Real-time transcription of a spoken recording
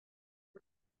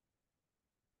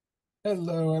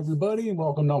Hello, everybody, and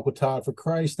welcome to Uncle Todd for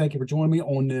Christ. Thank you for joining me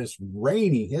on this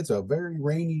it's a very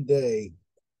rainy day.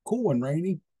 Cool and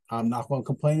rainy. I'm not going to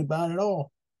complain about it at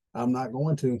all. I'm not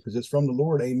going to because it's from the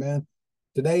Lord. Amen.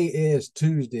 Today is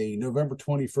Tuesday, November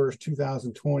 21st,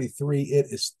 2023. It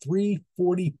is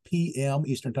 3:40 p.m.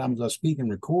 Eastern Time as I speak and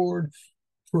record.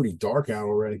 It's pretty dark out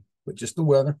already, but just the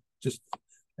weather. Just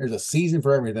there's a season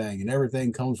for everything, and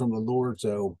everything comes from the Lord.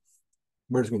 So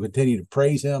we're just going to continue to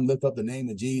praise him, lift up the name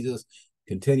of Jesus,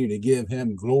 continue to give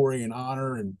him glory and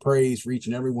honor and praise for each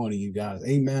and every one of you guys.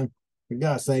 Amen. And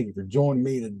guys, thank you for joining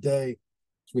me today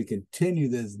as we continue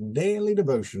this daily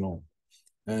devotional.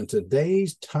 And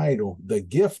today's title, The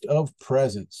Gift of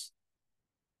Presence.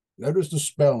 Notice the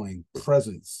spelling,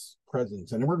 presence,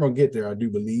 presence. And then we're going to get there, I do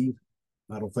believe.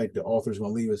 I don't think the author's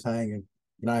going to leave us hanging.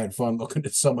 And I had fun looking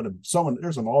at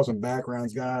there's some awesome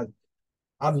backgrounds, guys.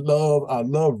 I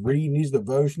love reading these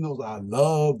devotionals. I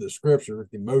love the scripture,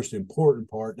 the most important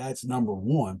part. That's number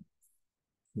one,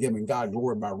 giving God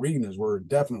glory by reading his word,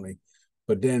 definitely.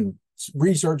 But then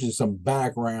researching some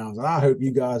backgrounds. And I hope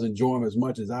you guys enjoy them as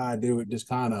much as I do. It just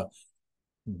kind of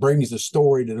brings the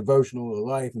story, the devotional to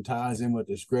life and ties in with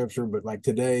the scripture. But like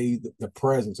today, the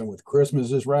presence, and with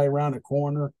Christmas is right around the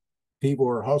corner, people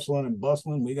are hustling and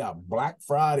bustling. We got Black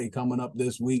Friday coming up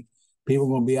this week. People are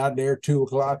going to be out there 2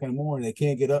 o'clock in the morning. They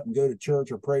can't get up and go to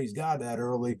church or praise God that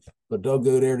early, but they'll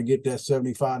go there to get that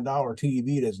 $75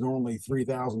 TV that's normally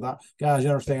 $3,000. Guys, you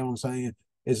understand what I'm saying?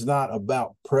 It's not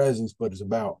about presence, but it's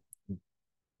about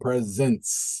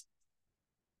presence.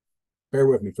 Bear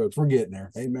with me, folks. We're getting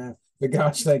there. Amen. But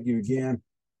guys, thank you again.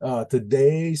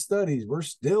 Today's studies, we're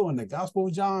still in the Gospel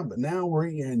of John, but now we're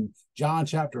in John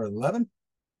chapter 11,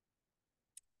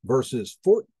 verses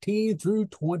 14 through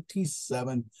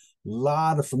 27. A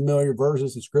lot of familiar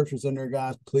verses and scriptures in there,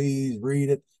 guys. Please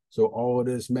read it so all of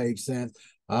this makes sense.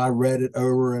 I read it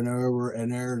over and over,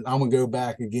 and I'm going to go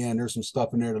back again. There's some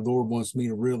stuff in there the Lord wants me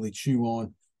to really chew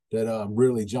on that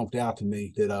really jumped out to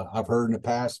me that I've heard in the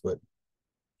past, but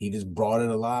he just brought it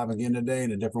alive again today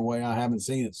in a different way I haven't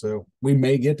seen it. So we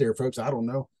may get there, folks. I don't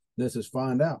know. Let's just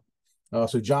find out.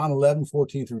 So John 11,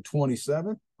 14 through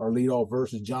 27. Our lead off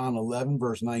verse is John 11,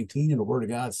 verse 19. And the word of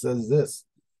God says this.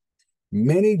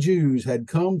 Many Jews had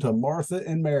come to Martha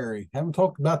and Mary, haven't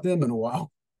talked about them in a while,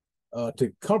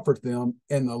 to comfort them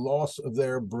in the loss of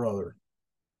their brother.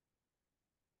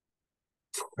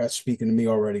 That's speaking to me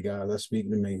already, guys. That's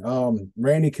speaking to me.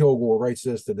 Randy Kilgore writes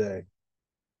this today.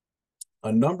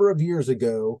 A number of years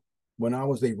ago, when I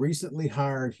was a recently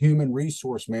hired human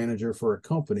resource manager for a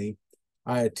company,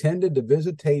 I attended the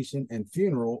visitation and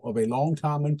funeral of a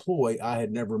longtime employee I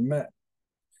had never met.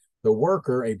 The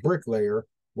worker, a bricklayer,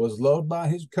 was loved by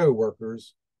his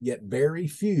coworkers, yet very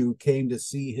few came to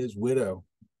see his widow.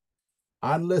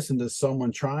 I listened to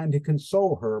someone trying to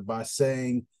console her by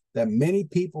saying that many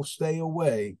people stay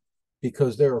away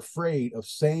because they're afraid of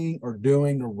saying or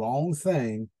doing the wrong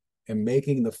thing and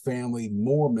making the family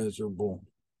more miserable.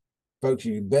 Folks,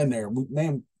 you've been there.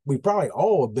 We probably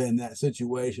all have been in that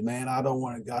situation, man. I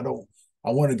want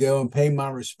to go and pay my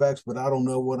respects, but I don't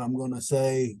know what I'm going to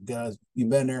say. Guys, you've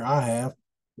been there. I have,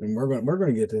 and we're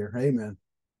going to get there. Amen.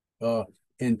 Uh,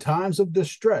 in times of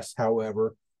distress,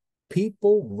 however,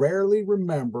 people rarely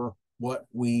remember what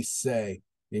we say.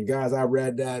 And guys, I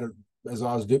read that as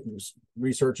I was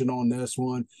researching on this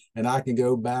one, and I can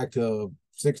go back to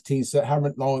 16,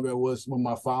 however long ago it was when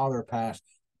my father passed.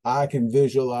 I can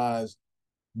visualize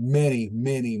many,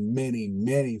 many, many,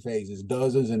 many faces,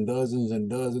 dozens and dozens and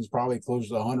dozens, probably close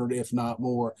to 100, if not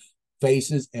more,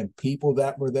 faces and people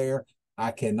that were there.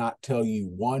 I cannot tell you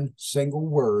one single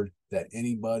word that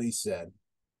anybody said.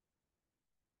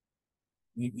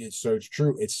 So it's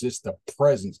true. It's just the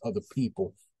presence of the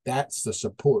people. That's the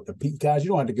support. The people, guys, you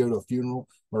don't have to go to a funeral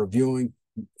or a viewing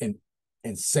and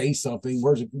say something.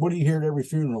 What do you hear at every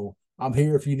funeral? I'm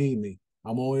here if you need me.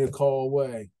 I'm only a call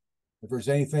away. If there's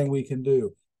anything we can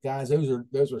do, guys,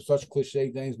 those are such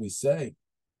cliche things we say,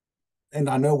 and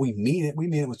I know we mean it. We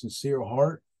mean it with sincere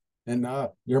heart. And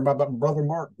you heard about my brother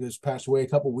Mark just passed away a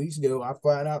couple of weeks ago. I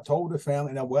flat out told the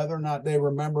family. Now, whether or not they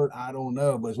remembered, I don't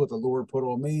know, but it's what the Lord put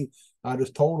on me. I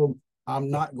just told them,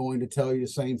 I'm not going to tell you the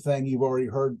same thing you've already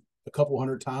heard a couple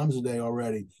hundred times a day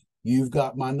already. You've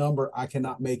got my number. I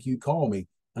cannot make you call me.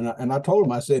 And I told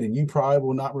him, I said, and you probably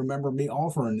will not remember me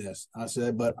offering this. I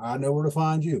said, but I know where to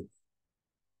find you.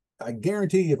 I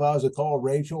guarantee you, if I was to call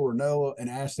Rachel or Noah and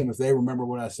ask them if they remember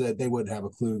what I said, they wouldn't have a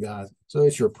clue, guys. So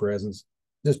it's your presence,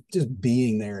 just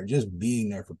being there, just being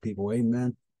there for people.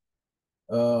 Amen.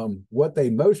 What they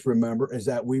most remember is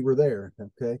that we were there.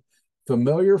 Okay,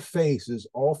 familiar faces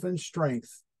offer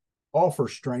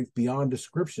strength beyond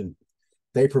description.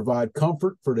 They provide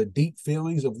comfort for the deep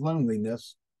feelings of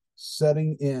loneliness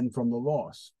setting in from the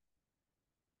loss.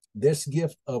 This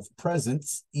gift of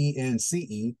presence,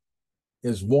 ENCE,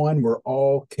 is one we're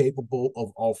all capable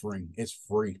of offering. It's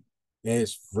free.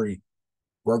 It's free.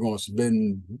 We're going to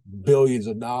spend billions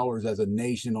of dollars as a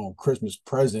nation on Christmas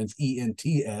presents,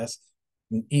 ENTS.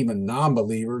 Even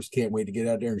non-believers can't wait to get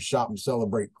out there and shop and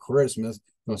celebrate Christmas.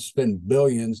 We're going to spend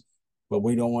billions, but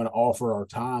we don't want to offer our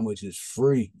time, which is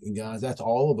free. And guys, that's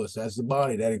all of us. That's the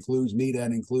body. That includes me.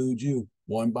 That includes you.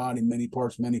 One body, many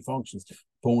parts, many functions,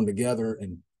 pulling together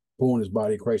and pulling his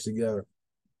body of Christ together.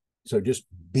 So just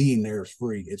being there is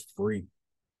free. It's free.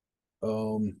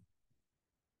 Okay,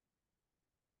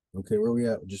 where are we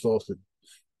at? Just lost it.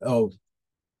 Oh,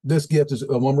 this gift is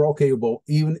one we're all capable,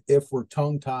 even if we're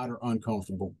tongue-tied or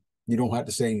uncomfortable. You don't have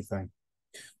to say anything.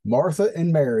 Martha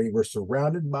and Mary were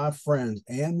surrounded by friends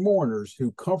and mourners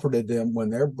who comforted them when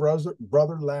their brother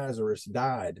Lazarus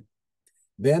died.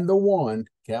 Then the one,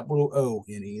 capital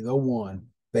O-N-E, the one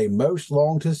they most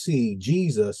longed to see,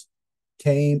 Jesus,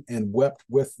 came and wept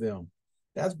with them.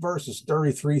 That's verses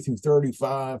 33 through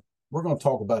 35. We're going to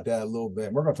talk about that a little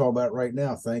bit. We're going to talk about it right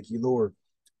now. Thank you, Lord.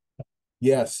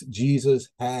 Yes, Jesus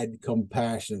had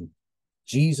compassion.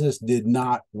 Jesus did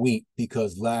not weep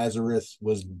because Lazarus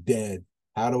was dead.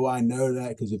 How do I know that?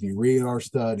 Because if you read our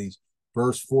studies,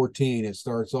 verse 14, it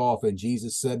starts off, and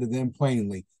Jesus said to them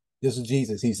plainly, this is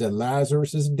Jesus. He said,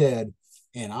 Lazarus is dead,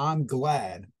 and I'm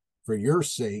glad for your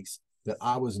sakes that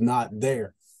I was not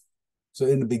there. So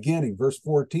in the beginning, verse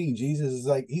 14, Jesus is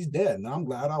like, he's dead, and I'm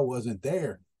glad I wasn't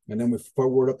there. And then we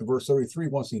forward up to verse 33.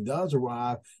 Once he does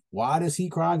arrive, why does he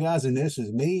cry, guys? And this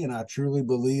is me, and I truly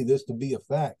believe this to be a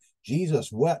fact.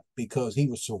 Jesus wept because he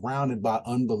was surrounded by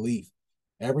unbelief.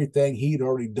 Everything he'd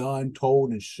already done,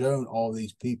 told, and shown all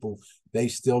these people, they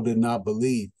still did not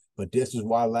believe. But this is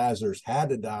why Lazarus had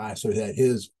to die, so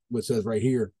that what says right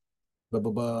here,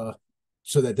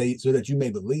 so that you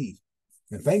may believe.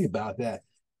 And think about that.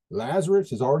 Lazarus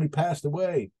has already passed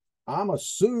away. I'm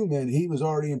assuming he was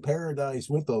already in paradise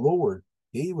with the Lord.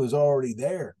 He was already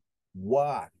there.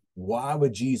 Why? Why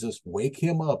would Jesus wake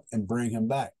him up and bring him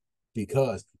back?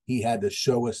 Because he had to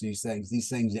show us these things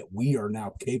that we are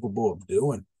now capable of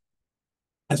doing.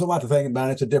 That's a lot to think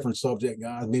about. It's a different subject,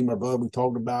 guys. Me and my brother, we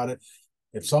talked about it.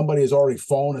 If somebody has already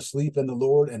fallen asleep in the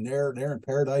Lord and they're in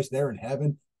paradise, they're in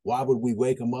heaven, why would we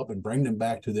wake them up and bring them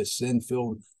back to this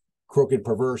sin-filled, crooked,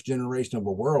 perverse generation of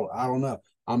a world? I don't know.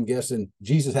 I'm guessing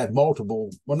Jesus had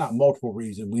not multiple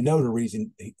reasons. We know the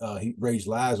reason he raised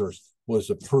Lazarus was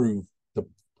to prove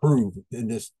in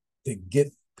this, to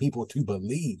get people to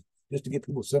believe, just to get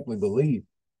people to simply believe.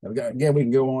 Again, we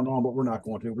can go on, but we're not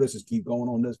going to. Let's just keep going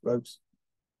on this, folks.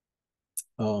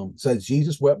 Says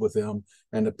Jesus wept with them,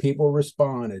 and the people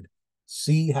responded,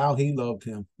 see how he loved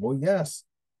him. Well, yes,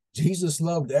 Jesus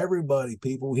loved everybody,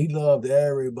 people. He loved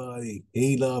everybody.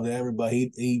 He loved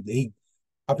everybody.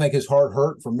 I think his heart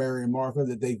hurt for Mary and Martha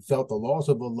that they felt the loss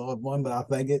of a loved one, but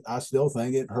I still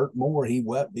think it hurt more. He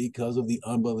wept because of the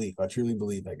unbelief. I truly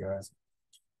believe that, guys.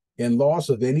 In loss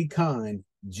of any kind,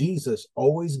 Jesus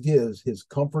always gives his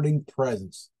comforting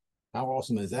presence. How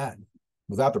awesome is that?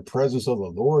 Without the presence of the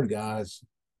Lord, guys,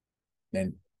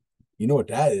 and you know what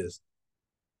that is?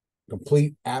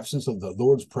 Complete absence of the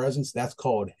Lord's presence, that's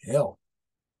called hell.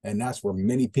 And that's where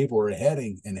many people are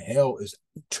heading. And hell is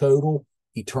total,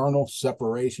 eternal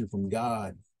separation from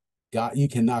God. God, you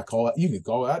cannot call out. You can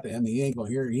call out to him. He ain't going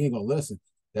to hear. He ain't going to listen.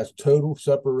 That's total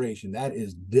separation. That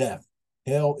is death.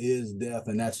 Hell is death,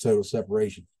 and that's total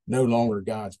separation. No longer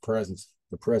God's presence,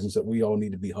 the presence that we all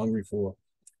need to be hungry for.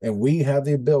 And we have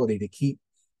the ability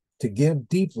to give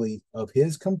deeply of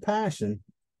his compassion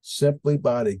simply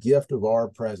by the gift of our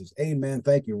presence. Amen.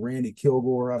 Thank you, Randy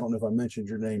Kilgore. I don't know if I mentioned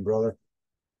your name, brother.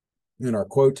 In our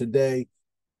quote today,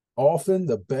 often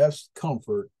the best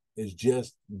comfort is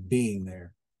just being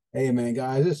there. Amen,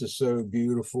 guys. This is so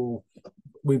beautiful.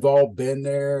 We've all been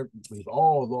there. We've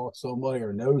all lost somebody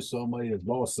or know somebody that's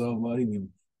lost somebody.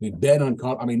 We've been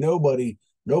uncomfortable. I mean, nobody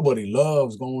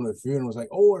loves going to funerals. Like,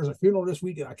 oh, there's a funeral this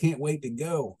weekend. I can't wait to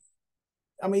go.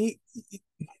 I mean,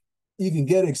 you can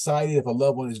get excited if a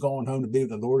loved one is going home to be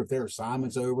with the Lord, if their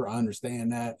assignment's over. I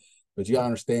understand that. But you got to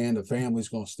understand the family's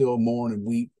going to still mourn and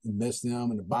weep and miss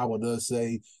them. And the Bible does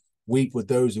say, weep with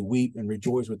those who weep and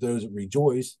rejoice with those that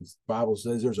rejoice. The Bible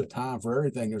says there's a time for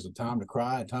everything. There's a time to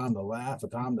cry, a time to laugh, a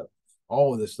time to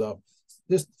all of this stuff.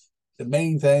 Just the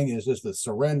main thing is just to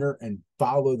surrender and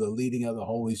follow the leading of the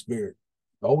Holy Spirit.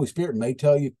 The Holy Spirit may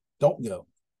tell you, don't go.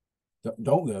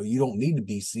 Don't go. You don't need to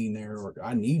be seen there, or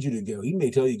I need you to go. He may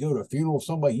tell you go to a funeral of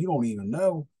somebody you don't even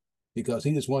know because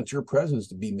he just wants your presence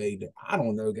to be made there. I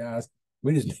don't know, guys.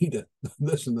 We just need to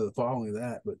listen to the following of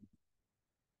that. But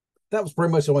that was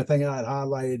pretty much the only thing I had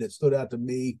highlighted that stood out to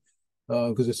me.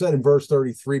 Because it said in verse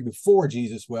 33, before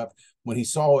Jesus wept, when he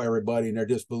saw everybody in their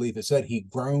disbelief, it said he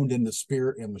groaned in the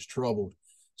spirit and was troubled.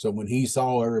 So when he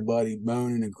saw everybody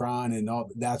moaning and crying and all,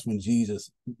 that's when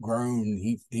Jesus groaned.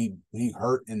 He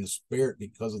hurt in the spirit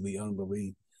because of the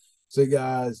unbelief. So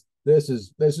guys, this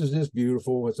is just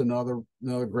beautiful. It's another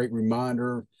great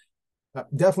reminder.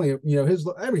 Definitely, his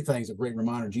everything's a great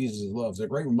reminder. Jesus' love is a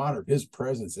great reminder of his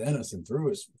presence in us and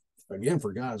through us, again,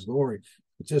 for God's glory.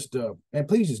 Just and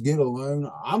please just get alone.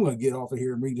 I'm going to get off of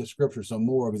here and read the scripture some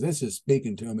more, because this is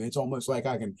speaking to me. It's almost like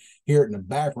I can hear it in the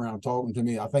background talking to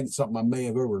me. I think it's something I may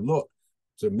have overlooked.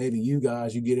 So maybe you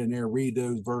guys, you get in there, read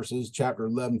those verses, chapter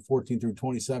 11, 14 through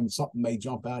 27. Something may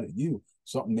jump out at you.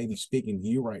 Something may be speaking to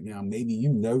you right now. Maybe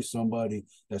you know somebody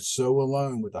that's so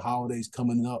alone with the holidays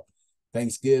coming up,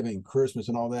 Thanksgiving, Christmas,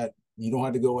 and all that. You don't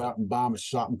have to go out and buy them a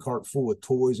shopping cart full of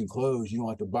toys and clothes. You don't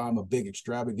have to buy them a big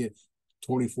extravagant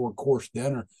 24-course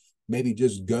dinner. Maybe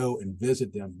just go and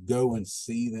visit them, go and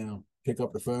see them, pick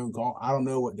up the phone call. I don't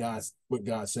know what God's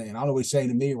saying. I don't know what he's saying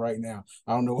to me right now.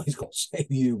 I don't know what he's going to say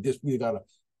to you. Just we got to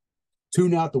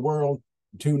tune out the world,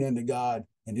 tune into God,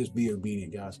 and just be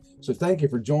obedient, guys. So thank you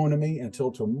for joining me.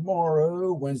 Until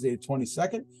tomorrow, Wednesday the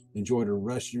 22nd, enjoy the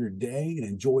rest of your day and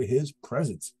enjoy his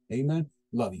presence. Amen.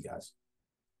 Love you guys.